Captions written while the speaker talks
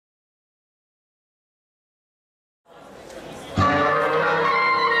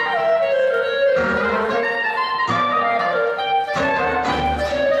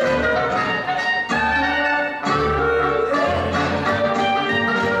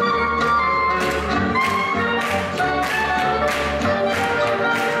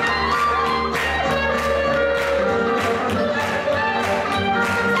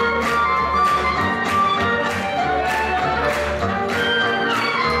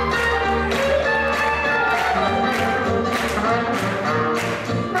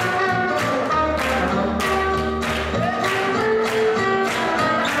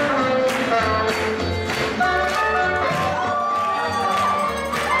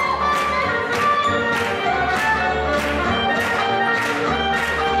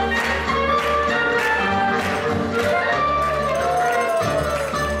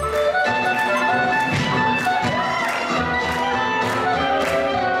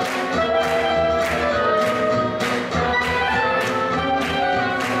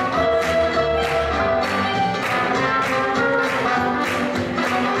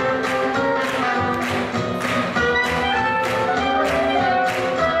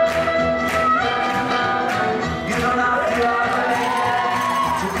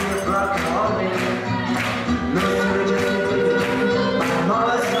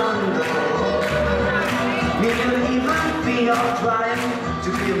to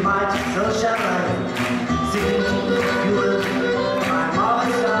be a mighty social life. Singing you will be my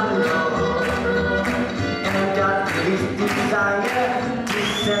mother's son-in-law. And I got this desire to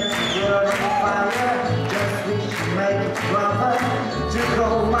set the world on fire. Just wish you make it proper to go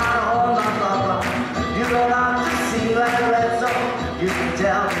my